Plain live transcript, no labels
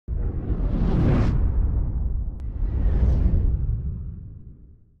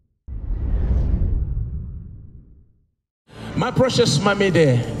My precious mommy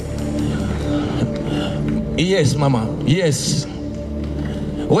there. Yes, mama. Yes.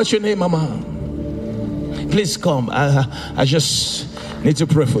 What's your name, mama? Please come. I just need to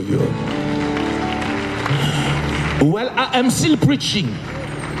pray for you. Well, I am still preaching.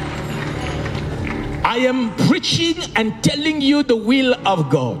 I am preaching and telling you the will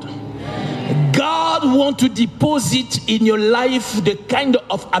of God. God wants to deposit in your life the kind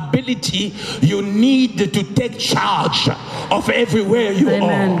of ability you need to take charge of everywhere you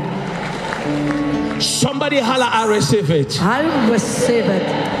are. Somebody holla, I receive it. I receive it.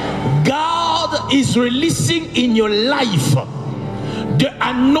 God is releasing in your life the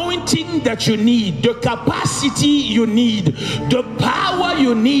anointing that you need, the capacity you need, the power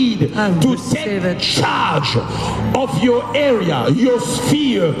you need to take charge of your area, your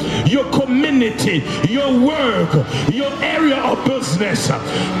sphere, your community, your work, your area of business.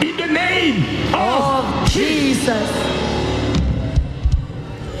 In the name of Jesus.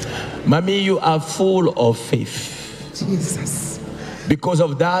 Mommy, you are full of faith. Jesus. Because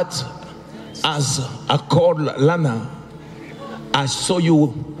of that, as I called Lana, I saw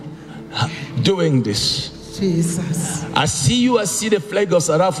you doing this. Jesus. I see you, I see the flag of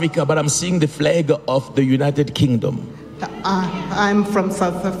South Africa, but I'm seeing the flag of the United Kingdom. I'm from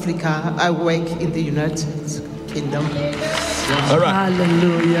South Africa. I work in the United Kingdom. All right.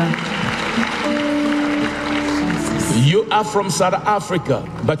 Hallelujah. You are from South Africa,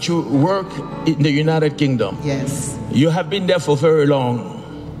 but you work in the United Kingdom. Yes. You have been there for very long.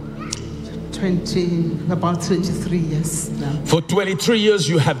 About 23 years now. For 23 years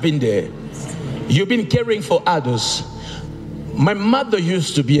you have been there. You've been caring for others. My mother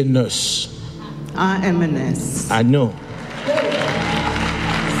used to be a nurse. I am a nurse. I know.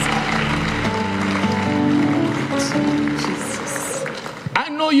 Jesus. I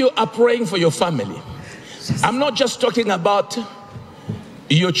know you are praying for your family. I'm not just talking about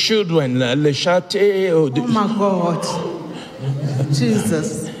your children, Leshate. Oh my God.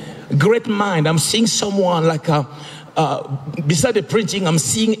 Jesus. Great mind. I'm seeing someone like beside the printing, I'm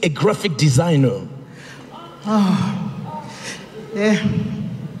seeing a graphic designer. Oh, yeah.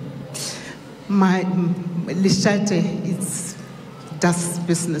 My Lishate does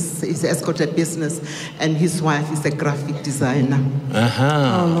business. He's escorted business, and his wife is a graphic designer.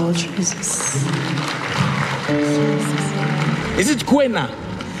 Oh Lord Jesus. Is it Kwena?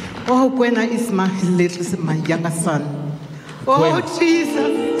 Oh, Kwena is my younger son. Oh, Kwena.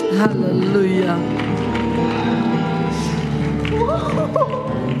 Jesus. Hallelujah.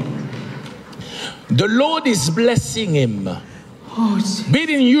 The Lord is blessing him. Oh, Jesus. Be it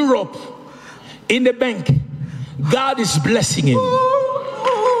in Europe, in the bank, God is blessing him.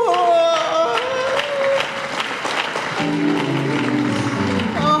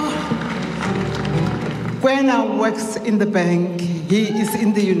 When I works in the bank, he is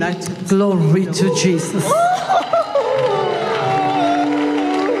in the United States. Glory to Jesus.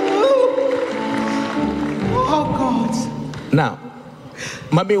 Oh God. Now,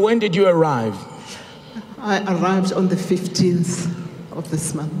 Mommy, when did you arrive? I arrived on the 15th of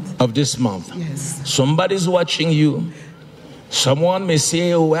this month. Of this month? Yes. Somebody's watching you. Someone may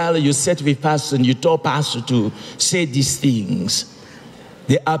say, oh, well, you said with pastor and you told pastor to say these things.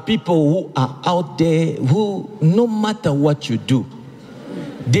 There are people who are out there who, no matter what you do,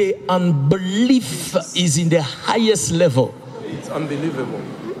 their unbelief is in the highest level. It's unbelievable.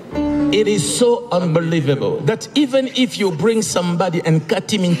 It is so unbelievable that even if you bring somebody and cut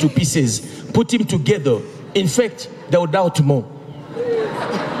him into pieces, put him together, in fact, they will doubt more.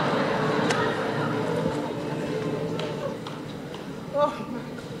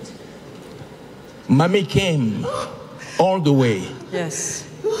 Mommy came all the way. Yes.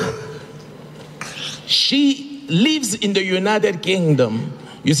 She lives in the United Kingdom,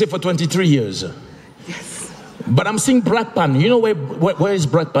 you say, for 23 years. Yes. But I'm seeing Bradpan. You know where is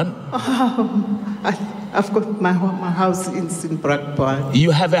Bradpan? I've got my house is in Bradpan.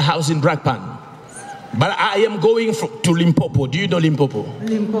 You have a house in Bradpan. But I am going to Limpopo. Do you know Limpopo?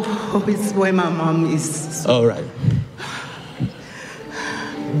 Limpopo is where my mom is. All right.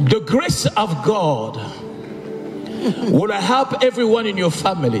 The grace of God will help everyone in your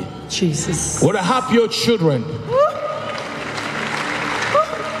family. Jesus. Will help your children.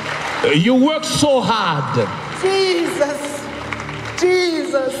 You work so hard. Jesus.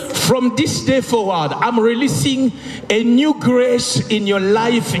 Jesus. From this day forward, I'm releasing a new grace in your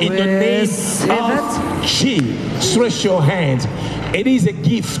life in the name of Jesus. Stretch your hands. It is a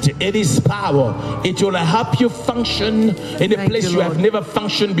gift. It is power. It will help you function in a place you have never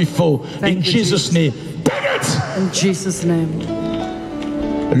functioned before. In Jesus' name. Take it! In Jesus' name.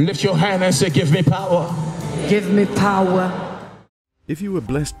 Lift your hand and say, give me power. Give me power. If you were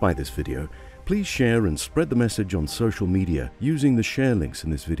blessed by this video, please share and spread the message on social media using the share links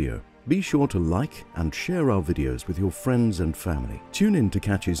in this video. Be sure to like and share our videos with your friends and family. Tune in to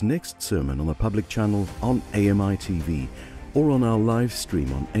catch his next sermon on the public channel on AMITV or on our live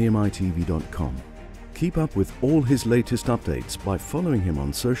stream on AMITV.com. Keep up with all his latest updates by following him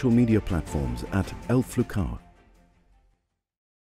on social media platforms at ALph LUKAU.